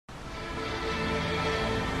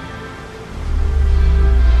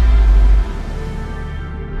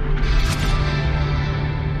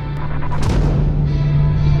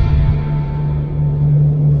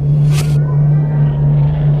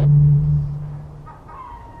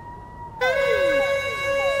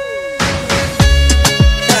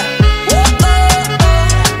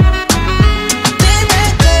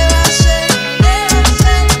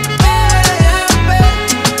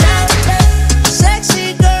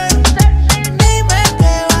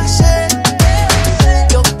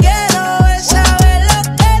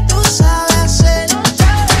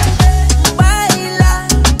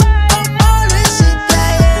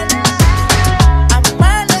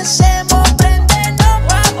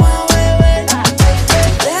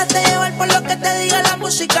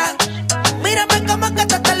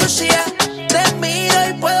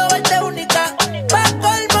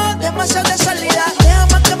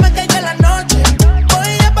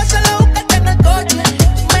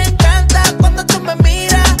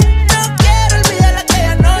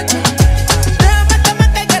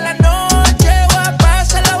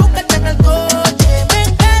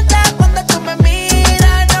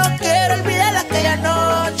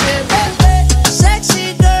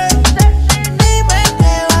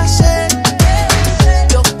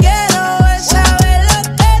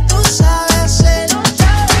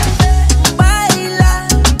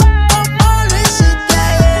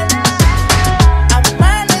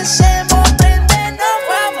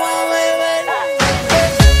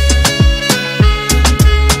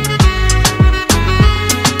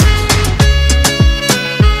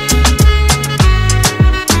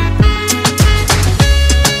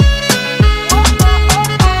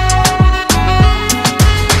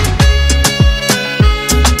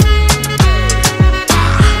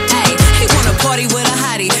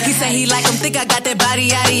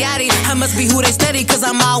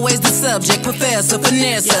always the subject. Professor,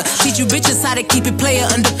 finesser, teach you bitches how to keep it player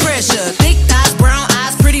under pressure. Thick thighs, brown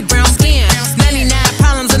eyes, pretty brown skin. 99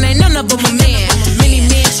 problems and ain't none of them a man. Many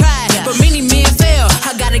men try, but many men fail.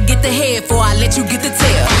 I gotta get the head before I let you get the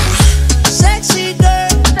tail. Sexy girl,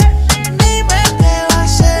 dime qué va a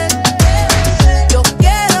hacer. Yo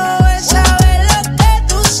quiero es saber lo que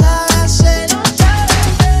tú sabes hacer.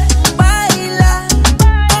 Baila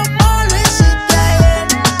como lo hiciste ayer.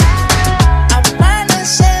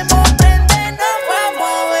 Amanecemos, prende, nos vamos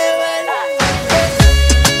a beber.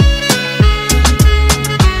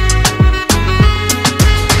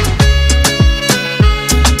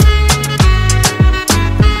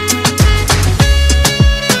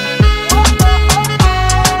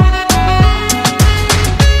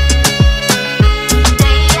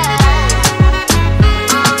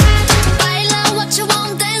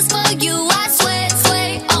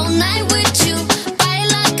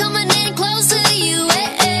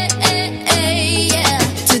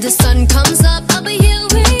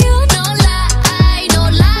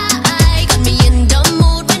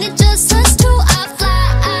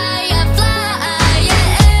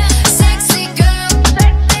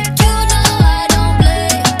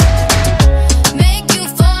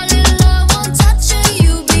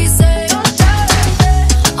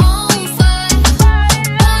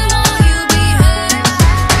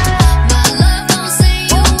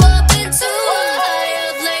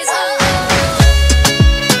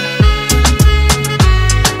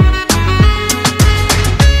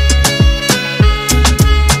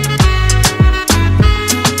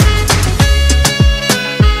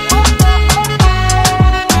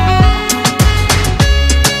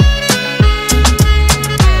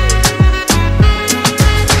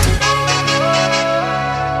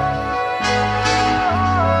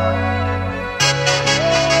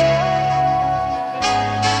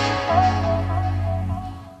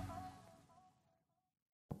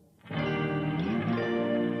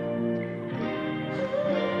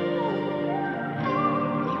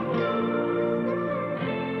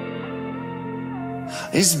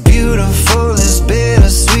 It's beautiful, it's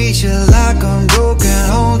bittersweet. You're like a broken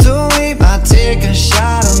home to me. I take a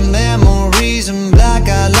shot of memories and black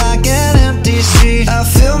out like an empty street. I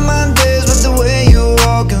fill my days with the way you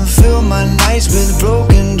walk and fill my nights with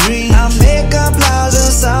broken dreams. I make up lies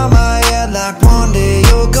inside my head like one day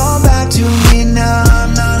you'll come back to me. Now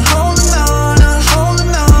I'm not holding on, not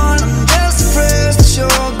holding on. I'm just depressed that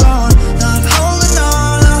you're gone. Not holding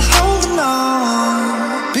on, not holding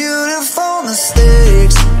on. Beautiful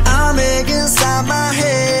mistakes I make inside my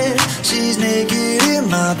head. She's naked in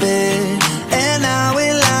my bed and I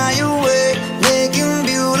will lie awake, making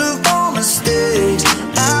beautiful mistakes.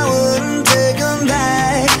 I wouldn't take them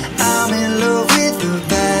back. I'm in love with the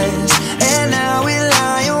past and I will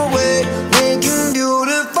lie awake, making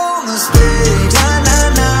beautiful mistakes. Na na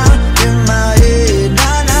na, in my head.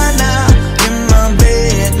 Na na na, in my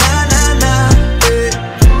bed. Na na na,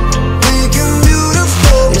 making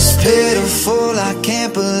beautiful. It's pitiful, I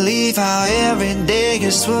can't believe how every day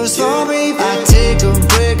gets worse for me. I take a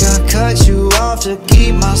break, I cut you off to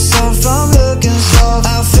keep myself from looking soft.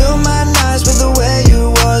 I fill my nights with the way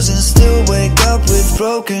you was and still wake up with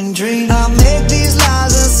broken dreams. I make these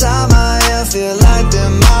lies inside my head feel like they're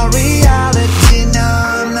my reality.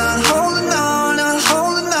 Now I'm not holding on, not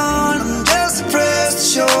holding on. I'm just depressed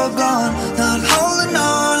that you're gone. Not holding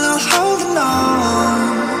on, not holding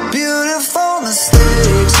on. Beautiful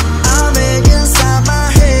mistakes I make inside my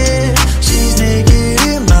head. She's naked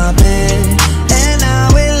in my bed and I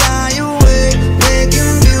will lie awake,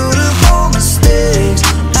 making beautiful mistakes.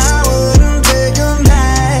 I wouldn't take them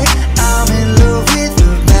back. I'm in love with the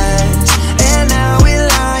past and I will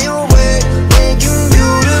lie awake, making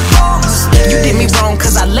beautiful mistakes. You did me wrong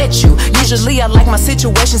cause I let you. Usually I like my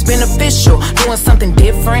situations beneficial. Doing something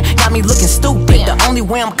different got me looking stupid. The only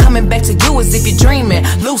way I'm coming back to you is if you're dreaming.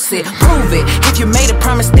 Lucid, prove it. If you made a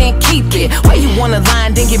promise then keep it. Why you wanna lie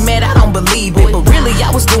and then get mad? I don't believe it. But really I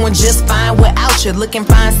was doing just fine without you. Looking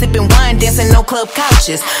fine, sipping wine, dancing no club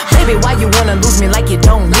couches. Baby, why you wanna lose me like you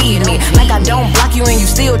don't need me? Like I don't block you and you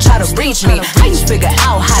still try to reach me. How you figure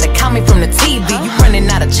out how to count me from the TV? You running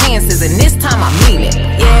out of chances and this time I mean it.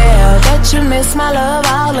 Yeah, bet you miss my love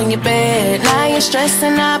all in your bed. Now you're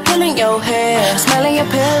stressing out, pulling your hair, smelling your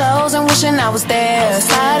pillows and wishing I was there.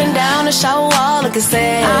 Sliding down the show wall, looking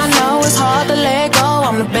sad. I know it's hard to let go,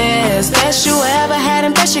 I'm the best. Best you ever had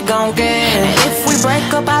and best you gon' get. And if we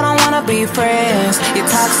break up, I don't wanna be friends. You're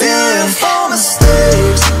toxic. Beautiful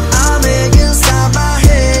mistakes I make inside my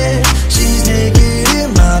head. She's naked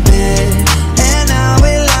in my bed and I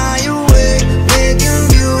will lie awake, making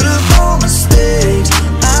beautiful mistakes.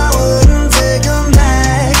 I wouldn't take them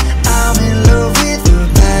back.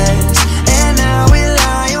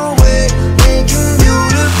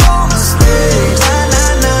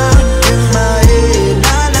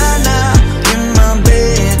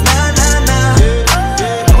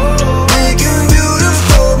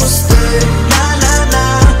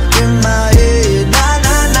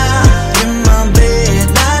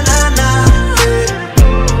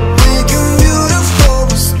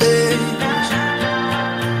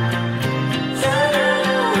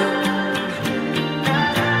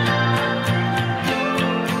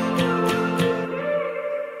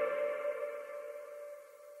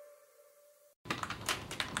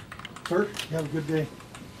 Have a good day.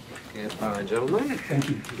 Okay, fine, gentlemen. Thank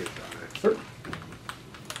you. Sir.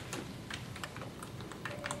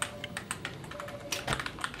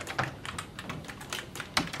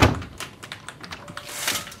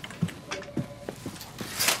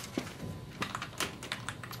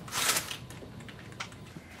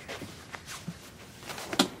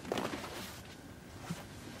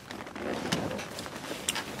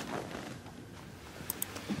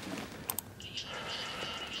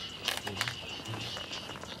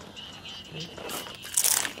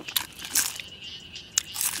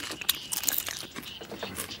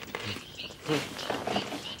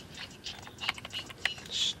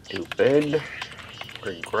 Stupid,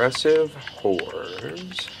 regressive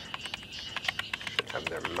whores should have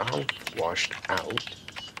their mouth washed out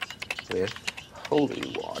with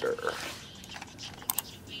holy water.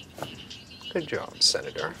 Good job,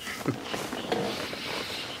 Senator.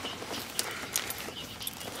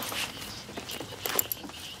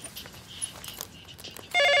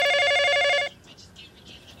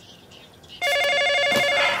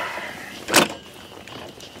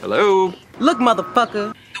 Hello? Look,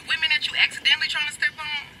 motherfucker. The women that you accidentally trying to step on,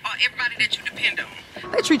 or everybody that you depend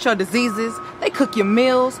on? They treat your diseases, they cook your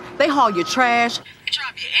meals, they haul your trash, they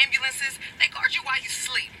drive your ambulances, they guard you while you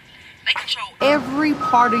sleep. They control every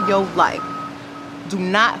part of your life. Do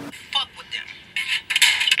not fuck with them.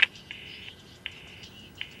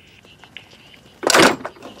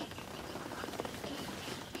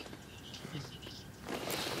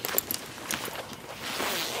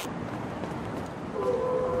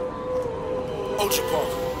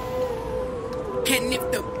 And if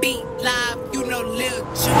the beat live, you know Lil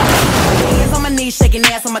Ju. Hands on my knees, shaking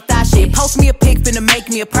ass on my thigh shit. Post me a pic, finna make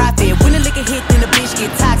me a profit. When the liquor hit, then the bitch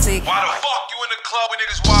get toxic. Why the fuck you in the club when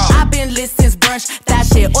niggas wild? I've been lit since brunch, that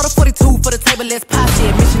shit. Order 42 for the table, let's pop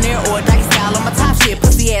shit. Missionary or doggy style on my top shit.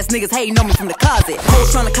 Pussy ass niggas hating on me from the closet.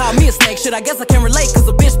 Hoes trying to call me a snake, shit, I guess I can relate, cause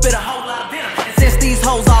a bitch spit a whole lot of venom. And since these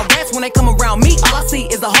hoes all rats, when they come around me, all I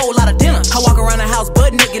see is a whole lot of dinner. I walk around the house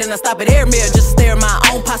butt naked and I stop at air mirror just to stare at my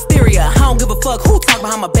own posterior. I don't give a fuck who talk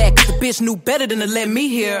behind my back, cause the bitch knew better than to let me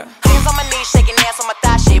hear. Hands on my knees, shaking ass on my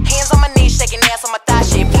thigh shit. Hands on my knees, shaking ass on my thigh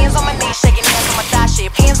shit. Hands on my knees, shaking ass on my thigh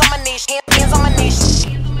shit. Hands on my knees, hands on my knees.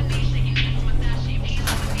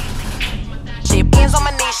 Hands on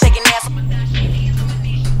my knees, shaking ass.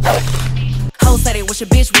 Hoes say they wish a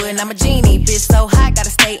bitch would, and I'm a genie. Bitch so hot, gotta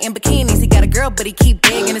stay in bikinis. He got a girl, but he keep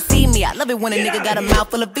begging to see me. I love it when a nigga got a mouth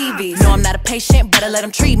full of BBs. No, I'm not a patient, but I let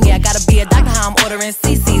him treat me. I gotta be a doctor, how I'm ordering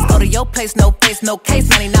CCs. Go to your place, no face, no case.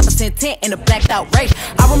 99% tint in a blacked out race.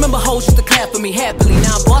 I remember hoes used to clap for me happily.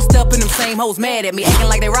 Now I'm bossed up and them same hoes mad at me, acting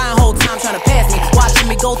like they riding whole time trying to pass me. Watching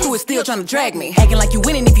me go through it, still trying to drag me. Acting like you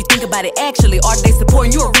winning if you think about it actually. Are they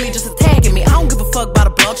supporting you or really just attacking me? I don't give a fuck about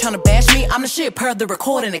a blog trying to bash me. I'm the shit per the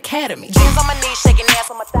Recording Academy. Hands on my knees, shaking ass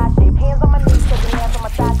on my thigh shape. Hands on my knees, shaking ass on my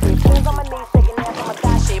thigh shape. Hands on my knees, shaking ass on my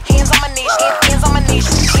thigh shape. Hands on my knees, hands on my knees,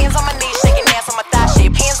 hands on my knees, shaking ass on my thigh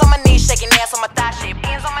shape. Hands on my knees, shaking ass on my thigh shape.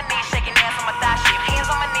 Hands on my knees, shaking ass on my thigh shape. Hands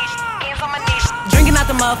on my knees, hands on my knees. Drinking out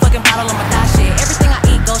the motherfucking bottle on my thigh shit. Everything I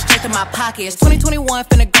eat goes straight to my pockets. 2021,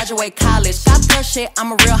 finna graduate college. Shop girl shit,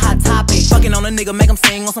 I'm a real hot topic. Fucking on a nigga, make him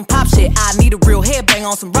sing on some pop shit. I need a real headbang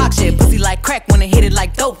on some rock shit. Pussy like crack when it hit it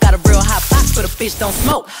like dope. Got a real hot box, but a bitch don't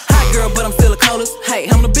smoke. Hot girl, but I'm still the coldest. Hey,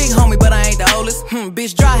 I'm the big homie, but I ain't the oldest.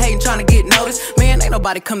 Bitch dry hating, trying to get noticed. Man, ain't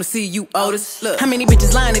nobody come to see you, Otis. Look, how many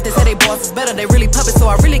bitches lying if they say they boss is better? They really puppets, so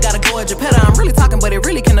I really gotta go at Geppetto. I'm really talking, but it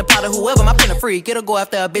really can apply to whoever. My pen a freak, it'll go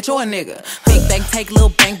after a bitch or a nigga. Big bank, take little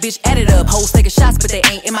bank, bitch, add it up. Hoes taking shots, but they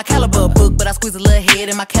ain't in my caliber book. But I squeeze a little head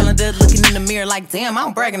in my calendar, looking in the mirror like, damn,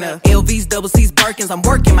 I'm bragging up. LVs, double C's, Birkins, I'm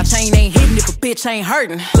working. My chain ain't hitting if a bitch ain't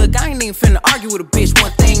hurting. Look, I ain't even finna argue with a bitch.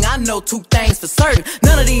 One thing I know, two things for certain.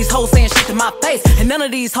 None of these hoes saying shit to my face, and none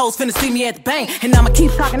of these hoes finna see me at the bank. And I'ma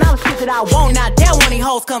keep talking all the shit that I want. Now damn, one of these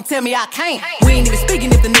hoes come tell me I can't. We ain't even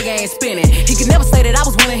speaking if the nigga ain't spinning. He could never say that I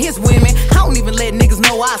was one of his women. I don't even let niggas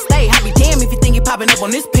know I stay. I be damn if you think you popping up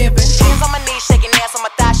on this pimpin'. Hands on my knees, shaking ass on my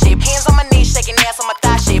thigh shape. Hands on my knees, shaking ass on my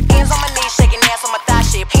thigh shape. Hands on my knees, shaking ass on my thigh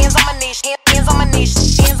shape. Hands on my knees, hands on my knees,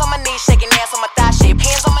 hands on my knees, shaking ass on my thigh shape.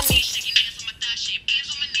 Hands on my knees, shaking ass on my thigh shape.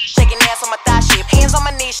 Shaking ass on my thigh shape. Hands on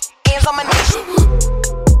my knees, hands on my knees.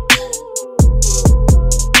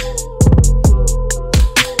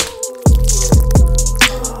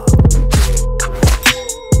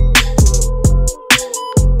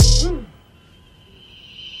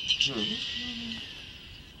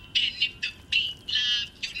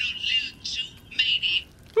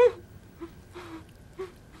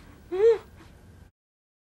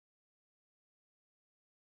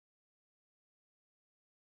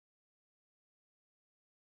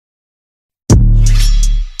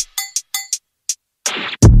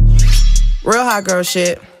 Real hot girl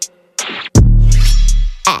shit.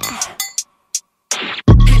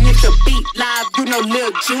 You know,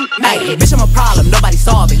 Lil Juke. Hey, bitch, I'm a problem, nobody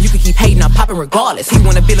solving. You can keep hating, I'm popping regardless. He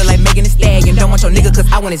wanna be like M.e.g.a.n. Don't want your nigga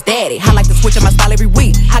cause I want his daddy. I like to switch up my style every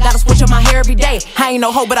week. I gotta switch up my hair every day. I ain't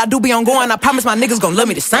no hoe, but I do be on going. I promise my niggas gon' love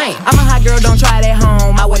me the same. I'm a hot girl, don't try it at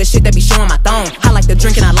home. I wear the shit that be showing my thong. I like to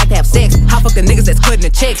drink and I like to have sex. I fuck the niggas that's cutting the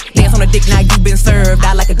checks. Dance on the dick, now you been served.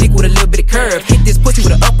 I like a dick with a little bit of curve. Hit this pussy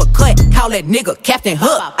with an uppercut. Call that nigga Captain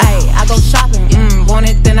Hook. Ayy, I go shopping, want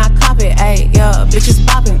it, then I cop it. Ayy, yeah, bitches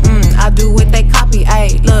popping, I do what they copy.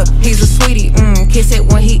 Ayy, look, he's a sweetie, kiss it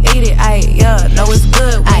when he eat it. Ayy, yeah, know it's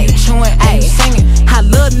good when you chewing and you singing. I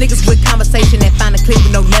love niggas with conversation that find a clip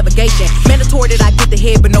with no navigation. Mandatory that I get the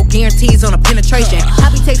head, but no guarantees on a penetration.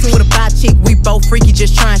 I be texting with a bi chick, we both freaky,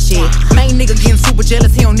 just trying shit. Main nigga getting super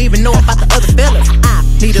jealous, he don't even know about the other fellas. I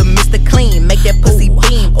need a Mr. Clean, make that pussy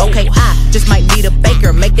beam. Okay, I just might need a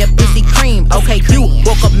baker, make that pussy cream. Okay, you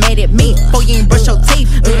woke up mad at me, before you ain't brush your teeth.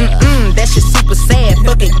 That shit super sad,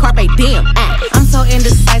 fucking carpe diem. I'm so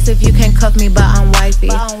indecisive, you can't cuff me, but I'm wifey.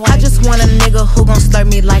 I just want a nigga who gon' slurp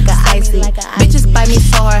me like a icy. Bitches bite me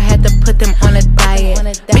so hard, had to put them on a diet.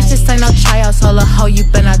 Bitch, this ain't no tryout, so la hoe, you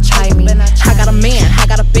better not try me. I got a man, I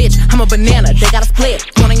got a bitch, I'm a banana, they got a split.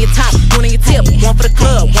 One on your top, one on your tip, one for the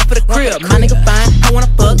club, one for the crib. My nigga fine, I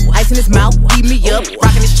wanna fuck, ice in his mouth, eat me up,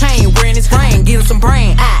 rockin' his chain, wearing his ring, getting some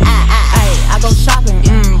brain. I go shopping,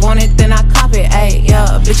 want it, then I cop it. Ayy,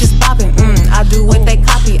 yeah, bitches popping, I do what they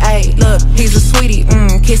copy. Ayy, look, he's a sweetie,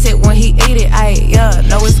 kiss it when he eat it. Ayy, yeah,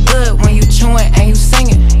 know it's good when you chewing and you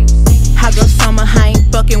singing. Hot girl summer, I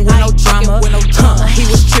ain't fucking with no drama. He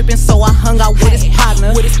was tripping, so I hung out with his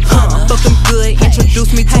partner. Fuck him good,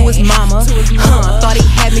 introduced me to his mama. Thought he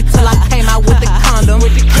had me till I came out with the condom.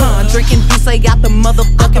 Drinking Douce out the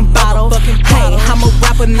motherfucking bottle. Hey, I'm a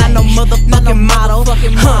rapper, not no motherfucking model.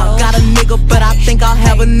 Got a nigga, but I think I'll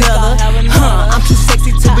have another. I'm too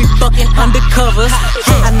sexy to be fucking undercovers.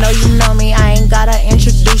 I know you know me, I ain't gotta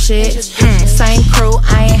introduce shit. Same crew,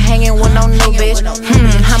 I ain't hanging with no new bitch.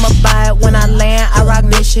 I'ma buy it when I land, I rock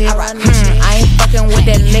this shit. I ain't fucking with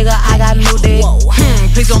that nigga, I got new dick.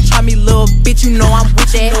 Please don't try me, little bitch, you know I'm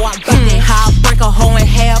with that. How I break a hoe in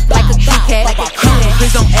half like a Kit Kat.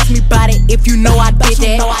 Please don't ask me about it if you know I did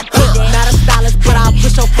that. Not a stylist, but I'll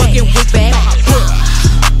push your fucking wig back.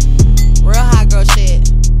 Real hot girl shit.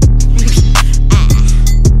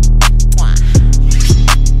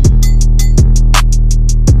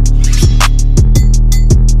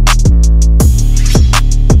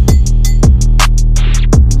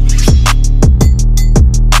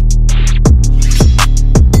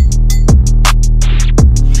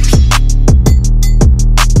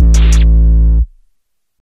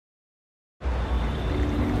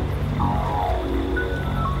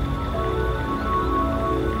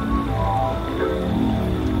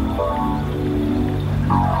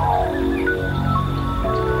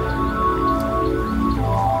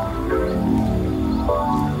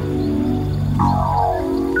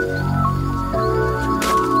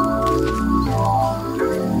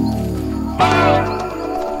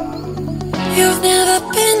 You've never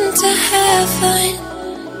been to heaven,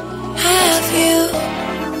 have you?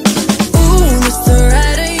 Ooh, it's the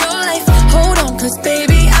ride of your life. Hold on, cause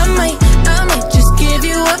baby, I might just give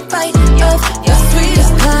you a bite of your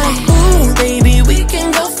sweetest pie. Ooh, baby, we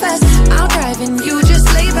can go fast. I'll drive and you just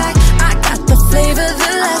lay back. I got the flavor,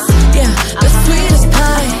 the last, yeah, the sweetest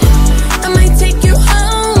pie. I might take you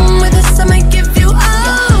home with us, I might give you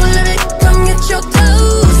all of it. Come get your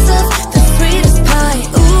dose of the sweetest pie.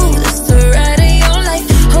 Ooh, this the ride of your life.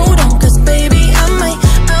 Hold on, cause baby, I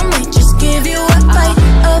might just give you a bite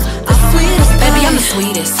of the sweetest pie. Baby, I'm the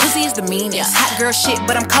sweetest, pussy is the meanest. Hot girl shit,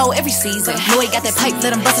 but I'm cold every season. Know he got that pipe,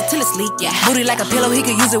 let him bust it till it's leak. Booty like a pillow, he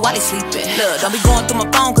could use it while he sleeping. Look, don't be going through my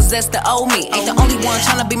phone, cause that's the old me. Ain't the only one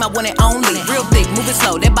tryna be my one and only. Real thick, moving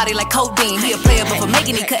slow, that body like codeine. He a player, but for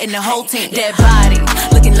making it, cutting the whole team. That body,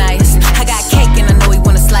 looking nice. I got cake and I know he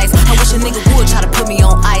wanna slice. I wish a nigga would try to put me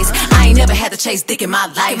on ice. I ain't never had to chase dick in my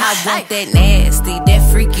life. I want that nasty, that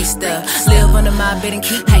freaky stuff. Live under my bed and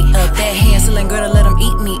keep me up. That hand-selling girl to let him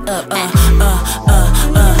eat me up.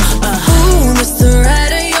 Ooh, it's the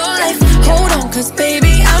ride of your life. Hold on, cause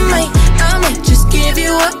baby, I might just give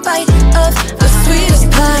you a bite of the sweetest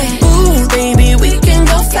pie. Ooh, baby, we can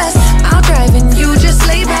go fast. I'll drive and you just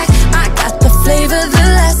lay back. I got the flavor, the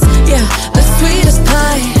last, yeah, the sweetest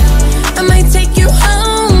pie. I might take you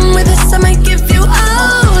home with us, I might give you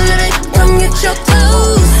all of it. Come get your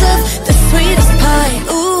dose of the sweetest pie.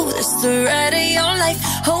 Ooh, it's the ride of your life.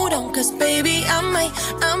 Hold on, cause baby, I might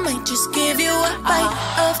just give you a bite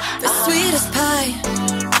of the sweetest pie.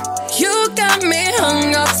 You got me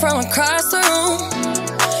hung up from across the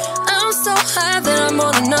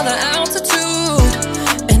another altitude.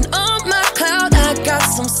 And on my cloud, I got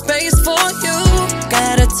some space for you.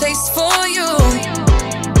 Got a taste for you.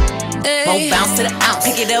 Won't bounce to the ounce,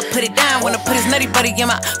 pick it up, put it down. Wanna put his nutty buddy in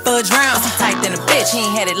my fudge round. He tight than a bitch, he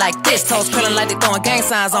ain't had it like this. Toes curling like they throwing gang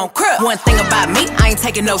signs on crib. One thing about me, I ain't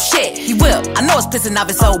taking no shit. He will, I know it's pissing off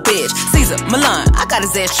his old bitch. Caesar, Milan, I got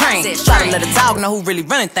his ass trained. Try to let a dog know who really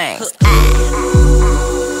running things.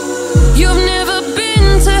 You've never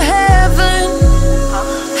been to heaven,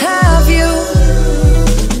 have you?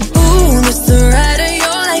 Ooh, this the ride of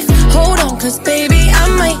your life. Hold on, cause baby, I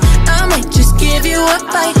might just give you a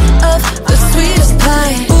bite of the sweetest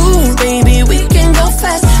pie. Ooh, baby, we can go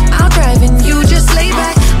fast. I'll drive and you just lay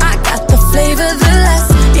back. I got the flavor, the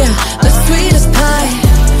last, yeah, the sweetest pie.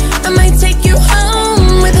 I might take you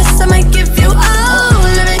home with us. I might give you all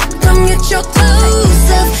of it. Come get your dose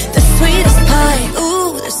of the sweetest pie.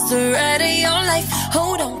 Ooh, this the ride of your life.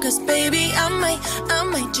 Hold on, cause baby, I might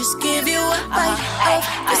just give you a bite of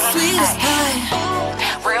the sweetest pie.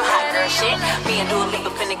 Real hot girl shit. Me and Dua Lipa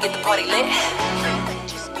finna get the party lit.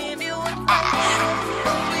 Just give you a bite.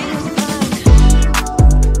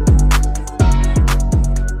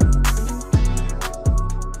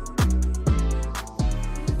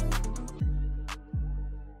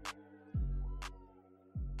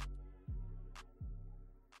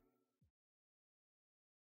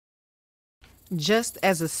 Just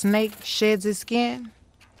as a snake sheds its skin,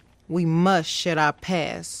 we must shed our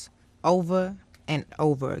past over and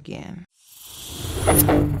over again.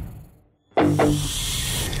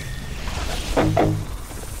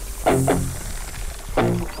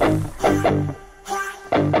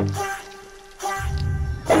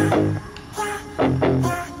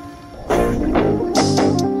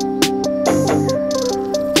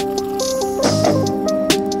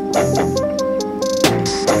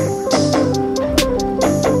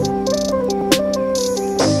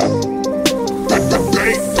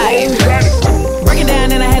 Breaking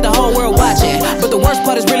down and I had the whole world watching. But the worst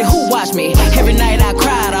part is really who watched me. Every night I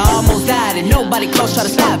cried, I almost died, and nobody close try to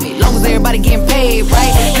stop me. Long as everybody getting paid,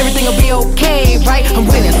 right? Everything will be okay, right? I'm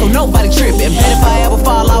winning, so nobody tripping. Bet if I ever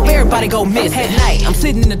fall off, everybody go miss. At night, I'm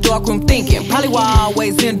sitting in the dark room thinking, probably why I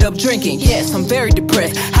always end up drinking. Yes, I'm very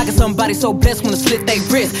depressed. How can somebody so blessed wanna slit they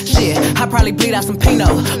wrist? Shit, I probably bleed out some Pinot.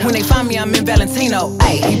 When they find me, I'm in Valentino.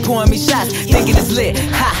 Ayy, he pouring me shots, thinking it's lit.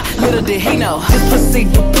 Ha, little did he know, this pussy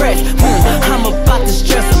depressed. I'm about to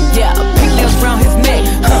stress him, yeah. Pink nails around his neck,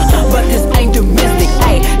 but this ain't domestic.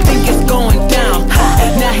 Ayy, think it's going down.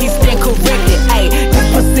 Ha, now he stand corrected. Ayy, this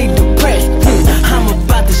pussy depressed. I'm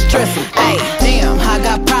about to stress him. Ayy, damn, I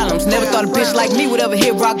got problems. Never thought a bitch like me would ever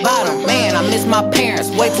hit rock bottom. Man, I miss my parents,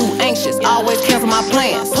 way too anxious. Always cancel my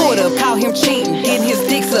plans. Pulled up, caught him cheating, getting his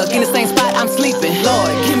dick sucked in the same spot I'm sleeping.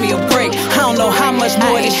 Lord, give me a break. I don't know how much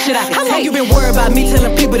more of this shit I can take. How long you been worried about me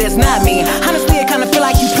telling people that's not me? Honestly, it kinda feel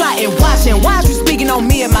like you plotting, watching. Why is you speaking on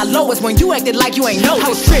me at my lowest when you acted like you ain't know? I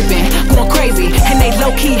was tripping, going crazy, and they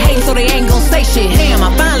low-key hating so they ain't gon' say shit. Damn,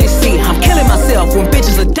 I finally see I'm killing myself when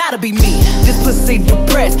bitches will die to be me. This pussy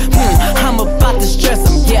depressed, I'm about to stress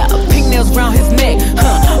him, yeah. Pink nails around his neck,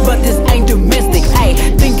 but this ain't domestic. Ayy,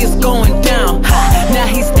 think it's going down. Now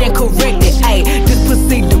he stand corrected. Ayy, this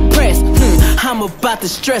pussy depressed. I'm about to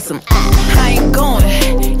stress him. I ain't going,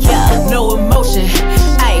 yeah, no emotion.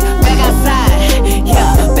 Ayy, back outside,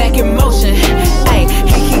 yeah, back in motion. Ayy,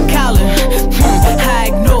 he keep calling, I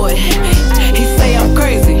ignore it. He say I'm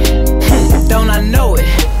crazy, don't I know it?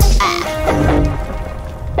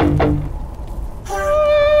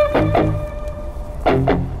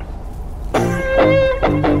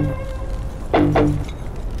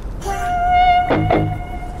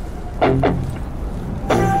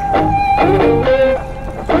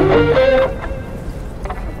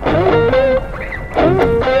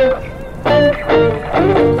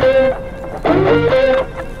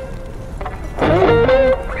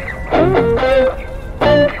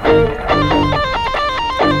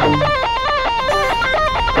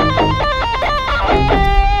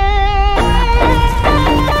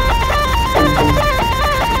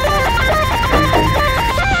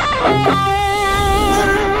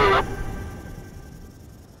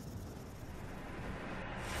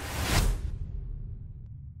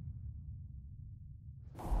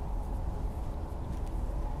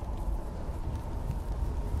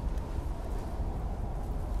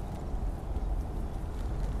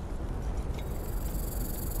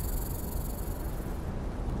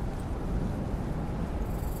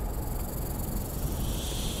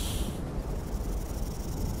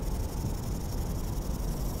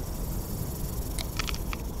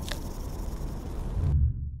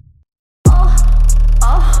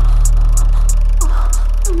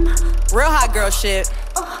 Real hot girl shit.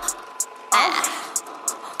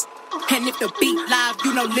 And if the beat live,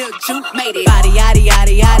 you know Lil Juke made it. Body yaddy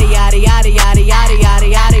yaddy yaddy yaddy yaddy yaddy yaddy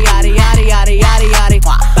yaddy yaddy yaddy yaddy yaddy yaddy yaddy.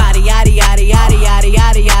 Body yaddy yaddy yaddy yaddy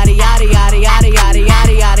yaddy yaddy yaddy yaddy yaddy yaddy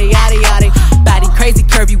yaddy yaddy yaddy yaddy. Body crazy,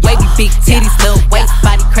 curvy, wavy, big titties, little waist.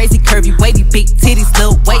 Body crazy, curvy, wavy, big titties,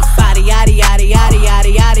 little waist. Body yaddy yaddy yaddy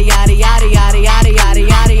yaddy yaddy yaddy yaddy yaddy yaddy yaddy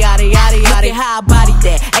yaddy yaddy yaddy. Look at how I bodied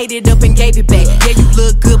that, ate it up and gave it back. Yeah, you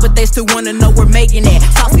look good, but they still wanna know we're making that.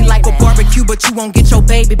 Saucy like a barbecue, but you won't get your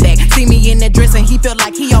baby back. See me in that dress and he felt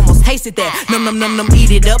like he almost tasted that. Num num num num,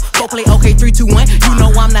 eat it up. Go play okay, 3, 2, 1. You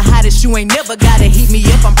know I'm the hottest, you ain't never gotta heat me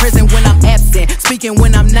up. I'm present when I'm absent, speaking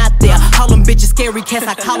when I'm not there. Call them bitches scary cats,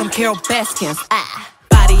 I call them Carol Baskins.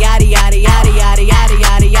 Body yaddy yaddy yaddy yaddy yaddy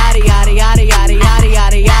yaddy yaddy yaddy yaddy yaddy yaddy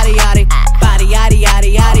yaddy yaddy yaddy. Body yaddy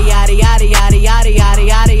yaddy yaddy yaddy yaddy yaddy yaddy yaddy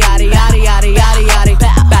yaddy yaddy yaddy yaddy yaddy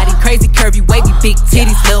yaddy. Body crazy, curvy, wavy, big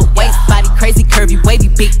titties, little waist. Body crazy, curvy, wavy,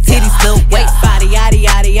 big titties, little waist. Body yaddy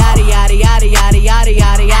yaddy yaddy yaddy yaddy yaddy yaddy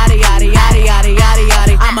yaddy yaddy yaddy yaddy yaddy yaddy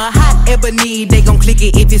yaddy. I'm a hot ebony, they gon' click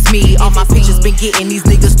it if it's me. All my pictures been getting these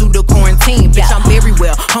niggas through the quarantine. Bitch, I'm very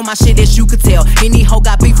well on my shit, as you could tell. Any hoe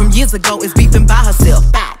got beef from years ago is beefing by herself.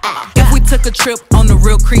 If we took a trip on the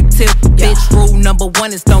real creep tip, bitch, rule number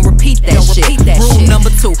 1 is don't repeat that shit. Rule number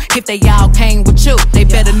 2, if they all came with you, they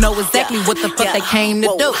better know exactly what the fuck they came to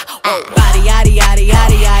do. Body yaddy yaddy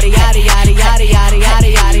yaddy yaddy yaddy yaddy yaddy yaddy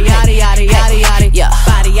yaddy yaddy yaddy yaddy yaddy yaddy.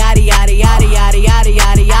 Body yaddy yaddy yaddy yaddy yaddy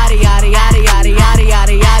yaddy yaddy yaddy yaddy yaddy yaddy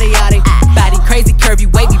yaddy yaddy yaddy. Body crazy,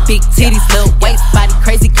 curvy, wavy, big titties, little waist. Body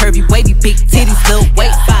crazy, curvy, wavy, big titties, little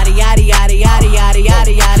waist. Body yaddy yaddy yaddy yaddy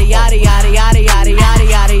yaddy yaddy yaddy yaddy yaddy yaddy yaddy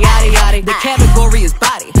yaddy yaddy yaddy. The category is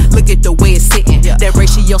body. Look at the way it's sitting. That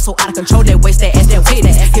ratio so out of control. That waist, that ass, that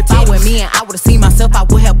titties. If I were me and I would've seen myself, I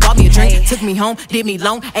would have bought me a drink. Took me home, did me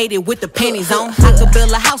long, ate it with the pennies on. I could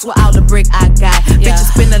build a house with all the brick I got.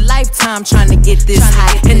 Bitches spend a lifetime trying to get this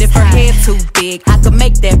high. And if her head too big, I could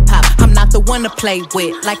make that pop. I'm not the one to play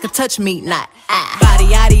with, like a touch me not. Body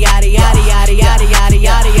yaddy yaddy yaddy yaddy yaddy yaddy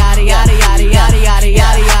yaddy yaddy yaddy yaddy yaddy yaddy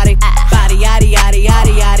yaddy yaddy. Body yaddy yaddy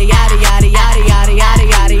yaddy yaddy yaddy yaddy yaddy yaddy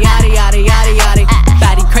yaddy yaddy yaddy yaddy yaddy yaddy.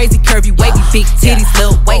 Body crazy, curvy, wavy, big titties,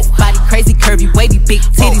 little waist. Body crazy, curvy, wavy, big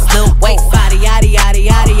titties, little waist. Body yaddy yaddy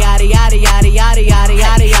yaddy yaddy yaddy yaddy yaddy yaddy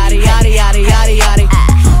yaddy yaddy yaddy yaddy yaddy yaddy.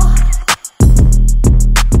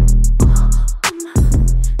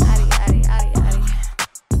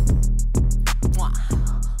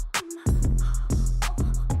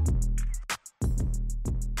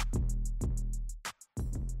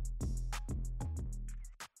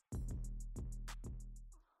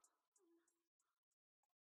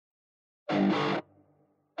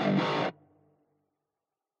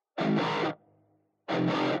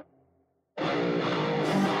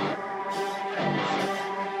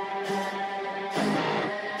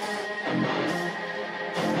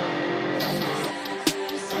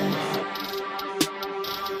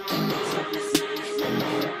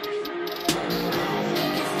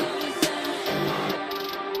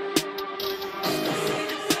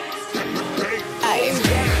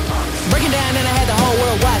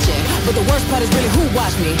 But the worst part is really who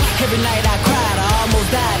watched me. Every night I cried, I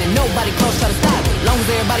almost died, and nobody close tried to stop it. Long as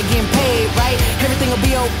everybody getting paid, right? Everything will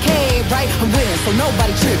be okay, right? I'm winning, so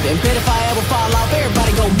nobody tripping. Bet if I ever fall off,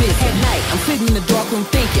 everybody go miss. At night, I'm sitting in the dark room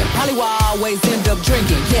thinking, probably why I always end up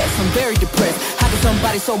drinking. Yes, I'm very depressed. How could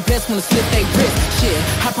somebody so blessed wanna slip they wrist? Shit,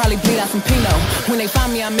 I probably bleed out some Pinot. When they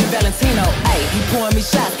find me, I'm in Valentino. Ayy, he pouring me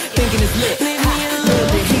shots, thinking it's lit. Leave me alone. Little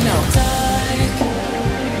did he know.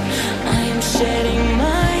 I am shedding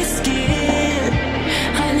my skin.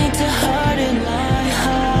 I need to harden my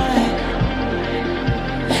heart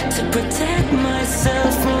to protect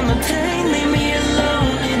myself from the pain. Leave me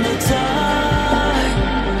alone in the dark.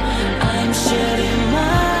 I'm shedding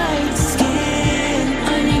my skin.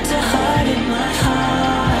 I need to harden my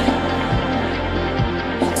heart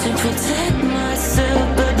to protect myself,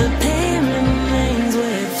 but the pain remains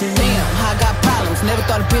within. Damn, I got problems. Never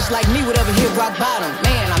thought a bitch like me would ever hit rock bottom.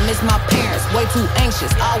 Man, I miss my parents, way too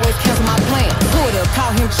anxious, always cancel my plan. Pulled up,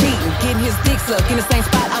 caught him cheating, getting his dick sucked in the same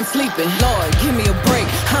spot I'm sleeping. Lord, give me a break,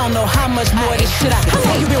 I don't know how much more of this shit I can take.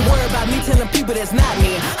 How long you been worried about me telling people that's not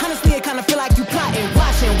me? Honestly, it kinda feel like you plotting,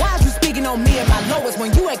 watching. Why is you speaking on me at my lowest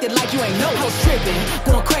when you acted like you ain't know? I was tripping,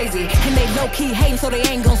 going crazy, and they low-key hating so they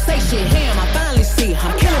ain't gon' say shit. Damn, I finally see,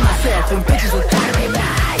 I'm killing myself, and bitches are dying.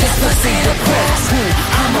 This pussy depressed,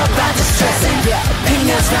 I'm about to stress it. Yeah,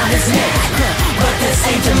 peanuts round his neck, but this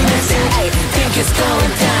ain't domestic. Ay, think it's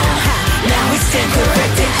going down, now we stand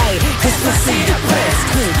corrected. Ay, this pussy depressed,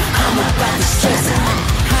 I'm about to stress it.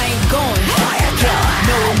 I ain't going, yeah,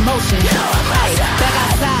 no emotion. Ay, back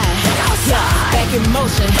outside, yeah, back in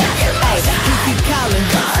motion. Ay, but he keep calling.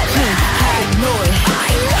 I ignore it.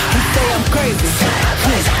 He say I'm crazy.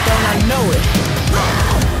 Don't I know it?